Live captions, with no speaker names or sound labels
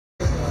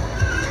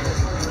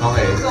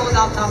Okay. So,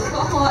 laptop.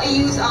 So, ako, I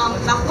use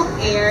MacBook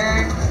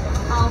Air,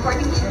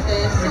 14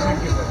 inches. So,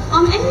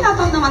 any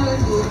laptop naman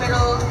will do,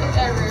 pero if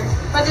ever,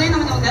 pwede rin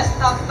naman yung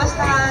desktop,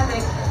 basta,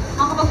 like,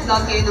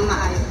 makapag-vlog kayo ng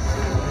maayos.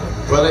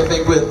 Well, I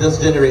think with this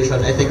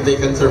generation, I think they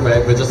can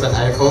survive with just an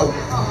iPhone.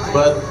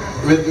 But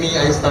with me,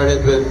 I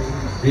started with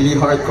really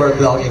hardcore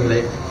vlogging,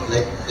 like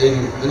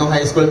in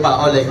high school pa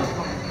ako, like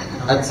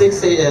at 6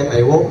 a.m.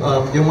 I woke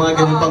up, yung mga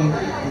ganun pang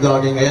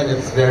vlogging ngayon,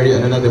 it's very,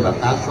 diba,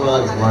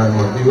 casual, it's more and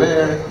more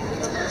beware.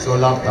 So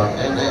laptop.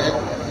 And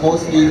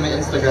mostly my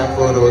Instagram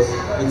photos,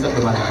 minsan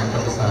dumahaan pa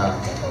sa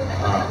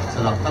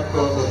laptop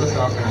ko,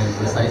 Photoshop, and I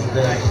resize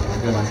them,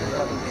 ganun.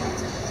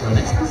 So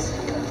next please.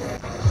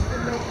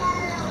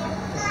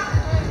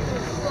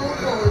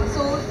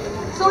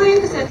 So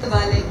ngayon kasi,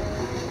 diba, like,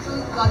 so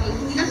vlogging,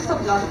 hindi lang sa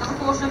vlog,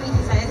 nakapost siya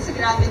minsan sa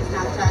Instagram and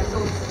Snapchat. So,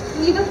 you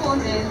need a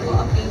phone then to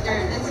update your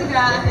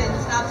Instagram and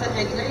Snapchat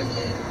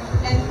regularly.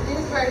 And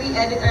this is where we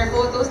edit our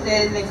photos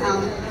then, like,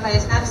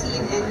 via Snapseed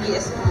and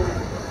VS Code.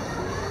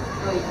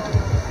 So, yeah.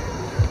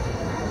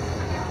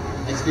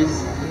 Next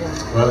please.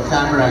 Well,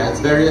 camera,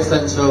 it's very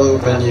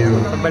essential when you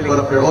put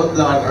up your own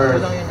vlog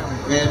or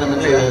ngayon naman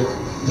sa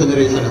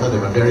generation na ito,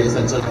 diba? Very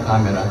essential na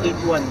camera.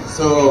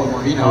 So,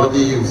 Vina, what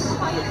do you use?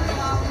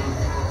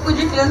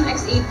 Fujifilm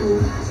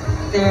X-A2.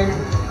 There.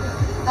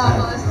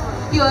 Tapos,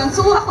 yun.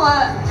 So ako,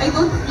 I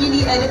don't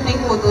really edit my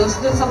photos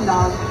dun sa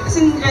vlog.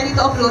 Kasi ready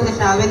to upload na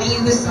siya when I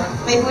use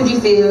my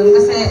Fujifilm.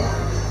 Kasi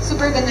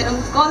super ganda ng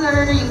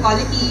color, yung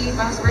quality,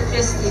 parang super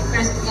crisp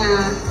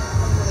niya.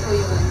 So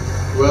yun.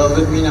 Well,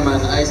 with me naman,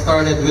 I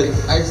started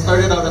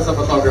out as a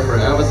photographer.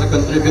 I was a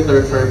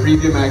contributor for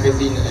Preview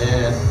Magazine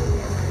and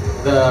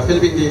the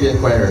Philippine Daily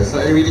Inquirer.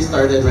 So I really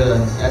started with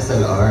an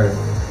SLR.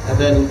 And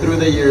then through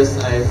the years,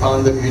 I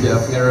found the beauty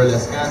of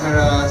mirrorless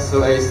camera.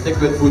 So I stick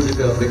with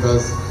Fujifilm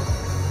because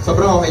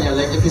sobrang okay niya.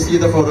 Like if you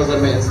see the photos on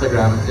my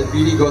Instagram, it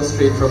really goes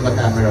straight from the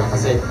camera.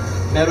 Kasi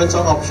meron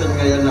siyang option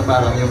ngayon na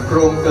parang yung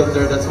chrome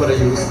filter, that's what I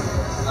use.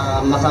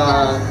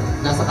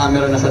 Nasa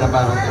camera na siya na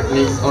parang it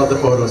makes all the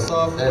photos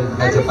soft and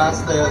medyo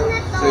pastel.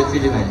 So it's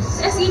really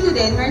nice. Sa SE2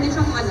 din, meron din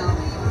siyang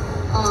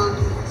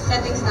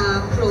settings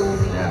na chrome.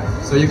 Yeah.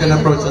 So you can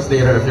approach us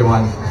later if you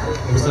want.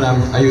 Gusto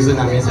namin, ayusin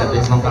namin yung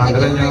settings ng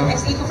camera nyo. Like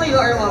if XE2 kayo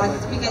or what,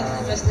 we can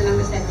adjust na lang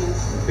the settings.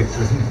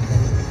 Pictures.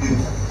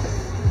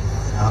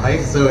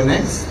 Okay, so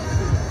next.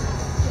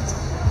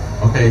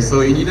 Okay,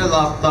 so you need a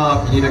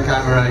laptop, you need a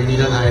camera, you need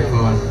an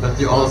iPhone, but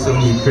you also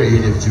need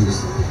creative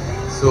juice.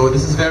 So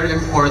this is very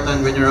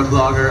important when you're a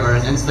blogger or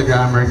an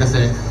Instagrammer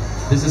kasi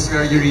this is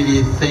where you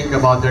really think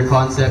about your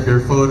concept, your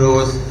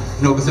photos.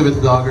 Kasi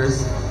with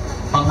bloggers,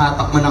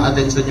 panghatak mo ng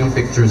attention yung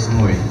pictures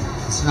mo eh.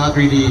 It's not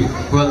really,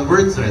 well,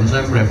 words rin,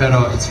 syempre,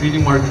 pero it's really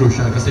more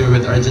crucial kasi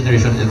with our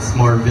generation, it's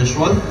more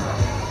visual.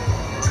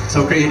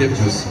 So, creative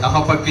juice.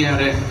 Ako pag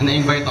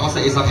na-invite ako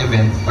sa isang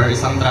event or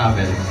isang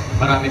travel,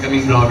 marami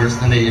kaming vloggers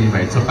na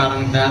na-invite. So,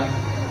 parang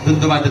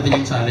dun dumadating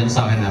yung challenge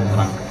sa akin na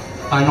parang,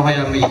 paano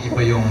kaya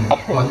maiiba yung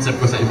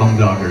concept ko sa ibang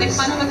vloggers? Like,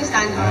 paano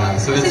mag-stand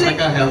out? So, it's like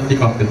a healthy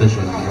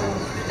competition.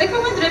 Like,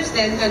 mga trips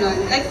din, ganun.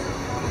 Like,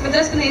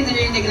 madalas ko na yun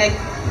narinig, like,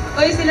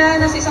 oy sila,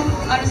 nasa isang,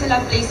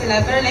 place sila,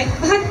 pero like,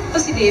 bakit to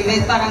si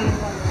David, parang,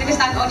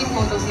 nag-stand out yung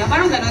photos niya,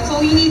 parang gano'n. So,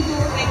 you need to,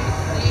 like,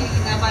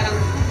 really na parang,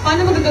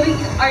 paano magagawin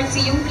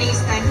artsy yung place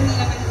na, hindi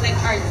naman like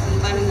artsy,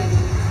 parang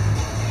gano'n.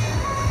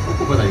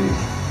 Upo ba tayo?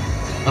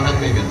 Bakit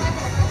may gano'n?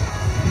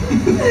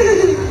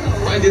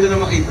 Bakit dito na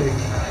makita eh?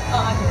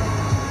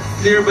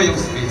 Clear ba yung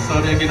space?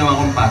 Sorry,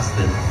 ginawa kong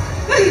pastel.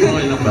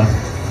 Okay lang ba?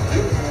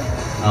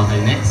 Okay,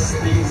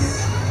 next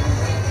please.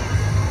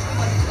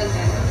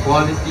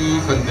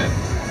 Quality content.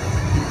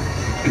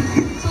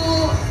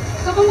 So,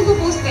 kapag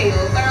mag-post kayo,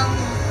 parang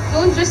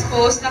don't just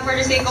post na for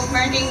the sake of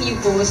learning you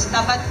post.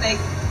 Dapat like,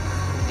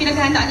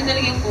 pinaghahandaan nyo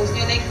talaga yung post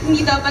nyo. Like,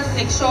 hindi dapat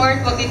like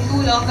short, wag din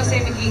too long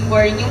kasi magiging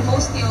boring yung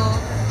post nyo.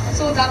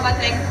 So, dapat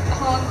like,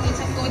 ako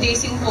minsan 2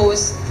 days yung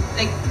post.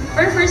 Like,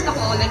 first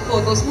ako, like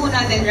photos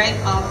muna, then write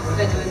up,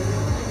 ganun.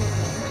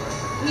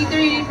 You need to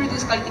really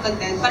produce quality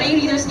content para yung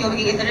readers nyo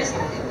magiging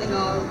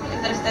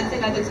interested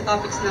sila dun sa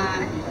topics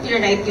na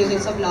i-write nyo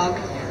dun sa blog.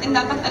 And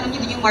dapat alam nyo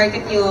din yung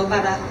market nyo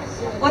para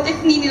what if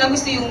hindi nila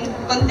gusto yung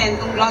content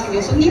ng blog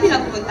nyo, so hindi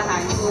nila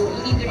pupuntahan. So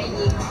you need to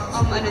really,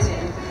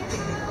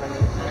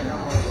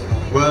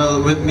 Well,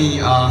 with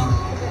me,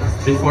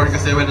 before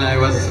kasi when I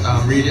was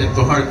really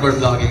into hardcore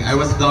vlogging, I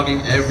was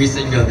vlogging every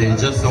single day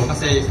just so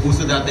kasi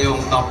uso dati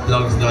yung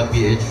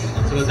topvlogs.ph.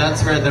 So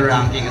that's where the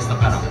ranking is na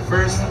parang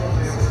first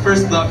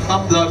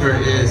top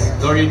vlogger is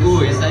Dorian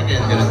Uy,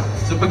 second, gano'n.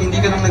 So pag hindi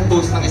ka nang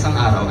nag-post ng isang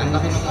araw, ang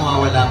laki nang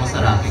mawawala mo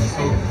sa ranking.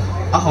 So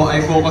ako,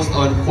 I focused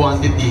on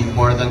quantity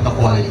more than the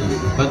quality.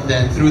 But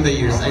then, through the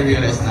years, I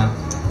realized na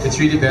it's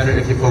really better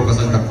if you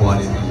focus on the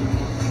quality.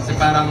 Kasi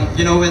parang,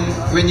 you know,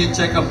 when you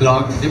check a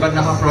blog, di ba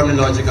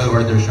naka-chronological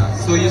order siya?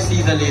 So you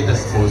see the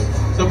latest post.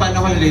 So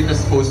paano kung yung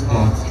latest post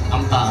mo,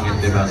 ang pangit,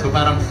 di ba? So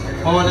parang,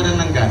 mawala na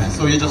ng gana.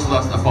 So you just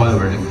lost a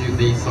follower if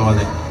they saw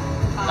like,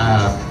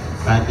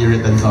 badly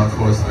written blog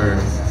posts or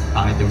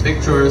pangit yung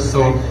pictures.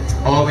 So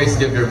always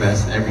give your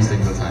best every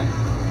single time.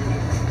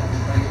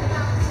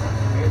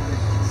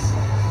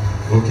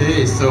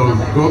 Okay, so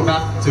go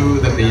back to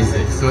the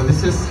basics. So this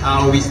is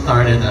how we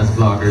started as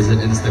vloggers and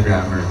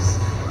Instagrammers.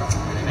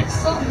 Next.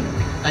 So,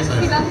 Ay,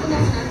 sorry. Diba ako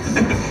muna?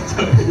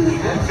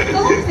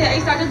 So kasi I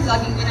started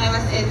vlogging when I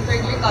was in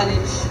third year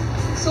college.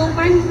 So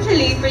parang hindi ko siya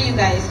late for you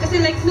guys. Kasi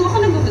like, nung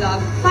ako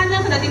nag-vlog, fan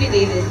lang ako dati ni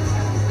David.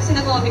 Kasi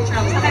nag-picture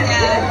ako sa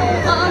kanya.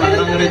 Oo,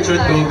 ganun Parang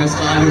Richard Gogas,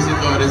 Lucy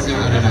Torres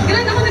yung ano na.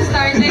 Ganun ako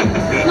nag-start. Like,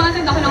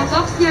 umatend ako ng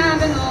vlogs niya,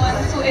 ganun.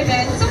 So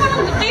events. So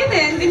parang kayo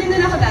din, ganyan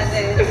din ako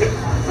dati.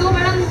 So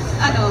parang,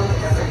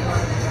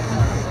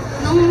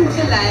 nung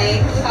July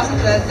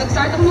 2012,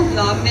 nag-start ako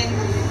mag-vlog. Then,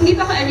 hindi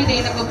pa ako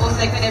everyday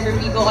nag-post like whenever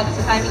we go out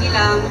sa family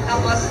lang.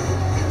 Tapos,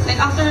 like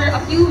after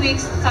a few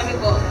weeks, sabi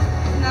ko,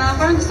 na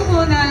parang gusto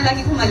ko na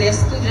lagi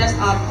umalis to dress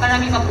up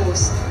para may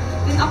ma-post.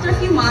 Then after a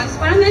few months,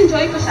 parang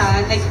na-enjoy ko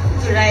siya, like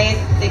to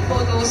write, like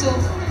photos. So,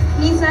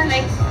 minsan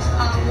like,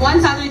 one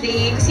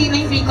Saturday, kasi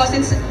may free ko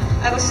since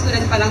I was a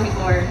student pa lang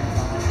before.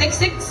 Like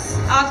 6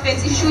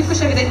 outfits, i-shoot ko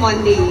siya within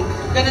one day.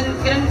 Ganun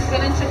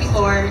siya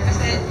before.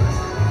 Kasi,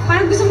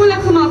 parang gusto mo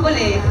lang humabol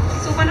eh.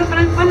 So, paano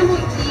mo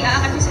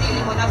i-aangat yung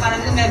sarili mo na parang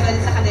lumevel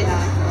sa kanila.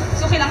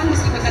 So, kailangan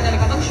masipag ka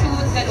talaga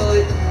mag-shoot,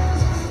 gano'n.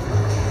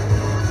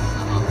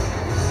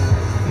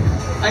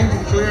 Ay,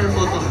 show your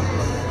photo.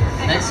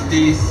 Next,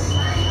 please.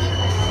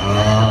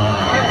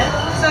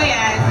 So,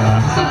 yan.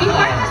 So,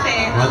 before kasi,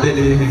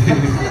 Madali.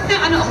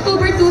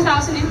 October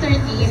 2013,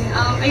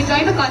 I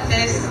joined a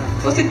contest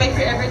hosted by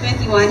Forever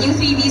 21, yung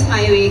 3Ds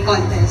My Way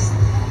contest.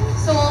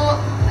 So,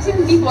 kasi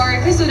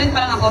before, kasi student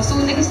pa lang ako, so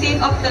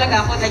nag-save up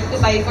talaga ako like to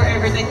buy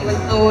Forever 21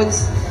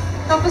 clothes.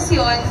 Tapos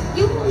yun,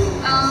 yung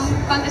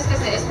contest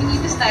kasi is we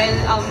need to style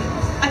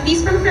at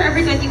least from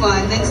Forever 21,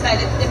 then style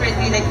it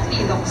differently like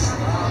 3 looks.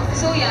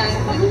 So yan,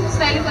 yung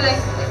style ko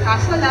like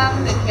casual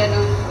lang, then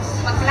ganun,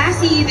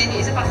 mag-classy, then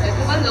yung isa pang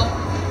festival look.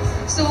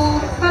 So,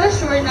 para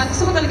sure na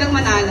gusto ko talagang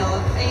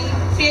manalo, I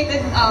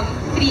created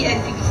 3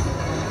 entries.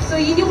 So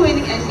yun yung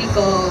winning entry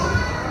ko.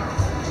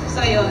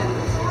 So yun.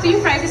 So yung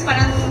prizes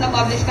parang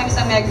na-publish kami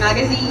sa Meg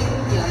Magazine.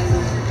 Yan.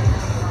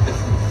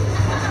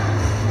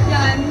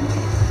 Yan.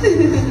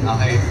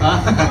 Okay.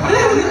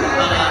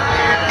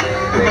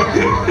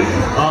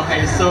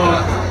 Okay, so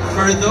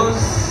for those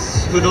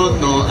who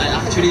don't know, I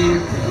actually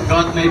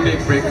got my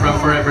big break from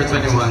Forever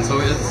 21. So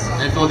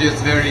I told you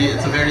it's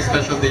a very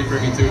special day for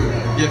me to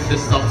give this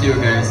stuff to you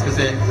guys.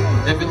 Kasi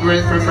if it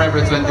weren't for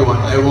Forever 21,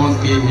 I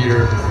won't be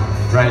here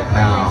right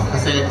now.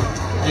 Kasi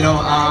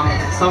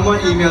someone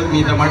emailed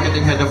me, the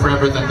marketing head of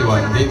Forever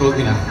 21. They told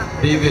me na,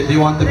 David, do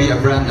you want to be a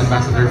brand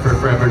ambassador for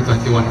Forever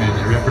 21 Men?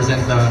 I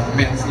represent the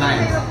men's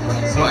line.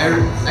 So I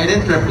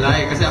didn't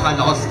reply kasi akala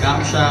ko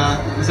scam siya.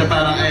 Kasi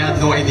parang I had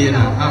no idea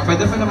na,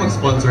 pwede pala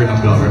mag-sponsor ng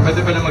blogger.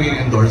 Pwede pala maging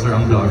endorser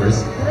ang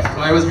bloggers. So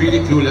I was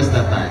really clueless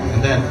that time. And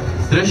then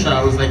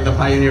Trisha, who's like the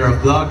pioneer of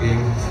blogging,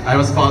 I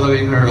was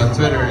following her on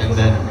Twitter and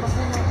then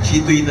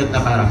she tweeted na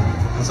parang,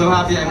 I'm so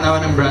happy I'm now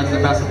an brand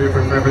ambassador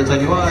for Forever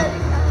 21.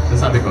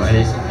 So sabi ko,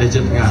 ay,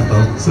 legit nga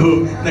to.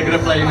 So,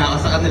 nag-reply na ako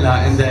sa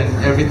kanila and then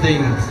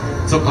everything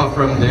took off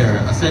from there.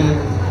 As in,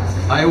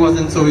 I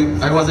wasn't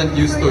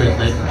used to it.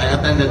 Like, I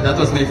attended, that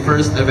was my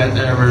first event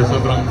ever.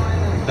 Sobrang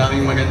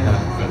daming maganda.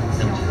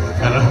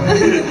 Pero,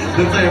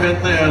 dun sa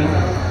event na yun.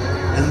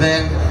 And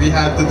then, we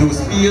had to do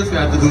spiels, we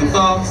had to do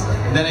talks.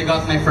 And then I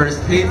got my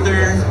first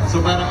hater.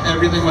 So parang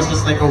everything was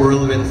just like a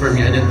whirlwind for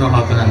me. I didn't know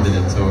how to handle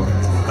it. So,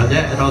 but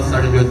yeah, it all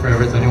started with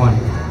Forever 21.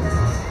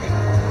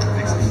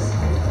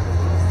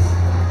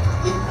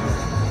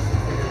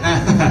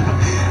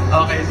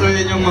 Okay, so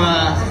yun yung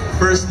mga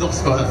first looks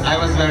ko. I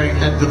was wearing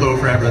head to toe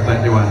Forever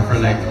 21 for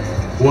like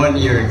 1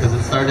 year because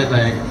it started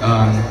like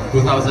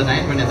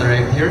 2009 when it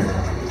arrived here.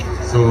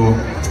 So,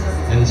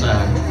 yun siya.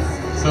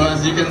 So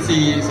as you can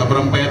see,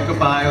 sobrang payat ko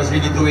pa. I was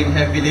really doing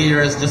heavy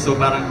layers just so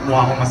parang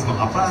mukha ko mas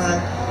makapal.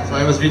 So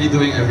I was really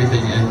doing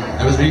everything and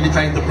I was really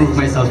trying to prove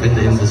myself in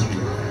the industry.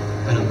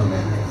 Ano to?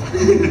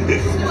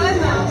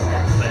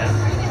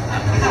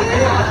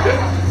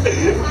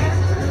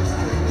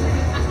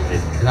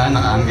 Kailangan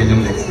naka-angle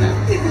yung legs na.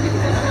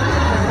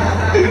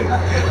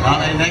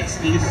 Okay,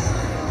 next please.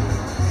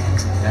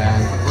 Yan.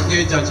 Huwag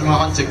niyo i-judge mga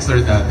kung chicks or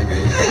dati,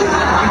 guys.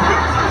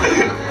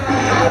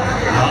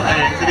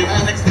 Okay, sige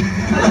na, next.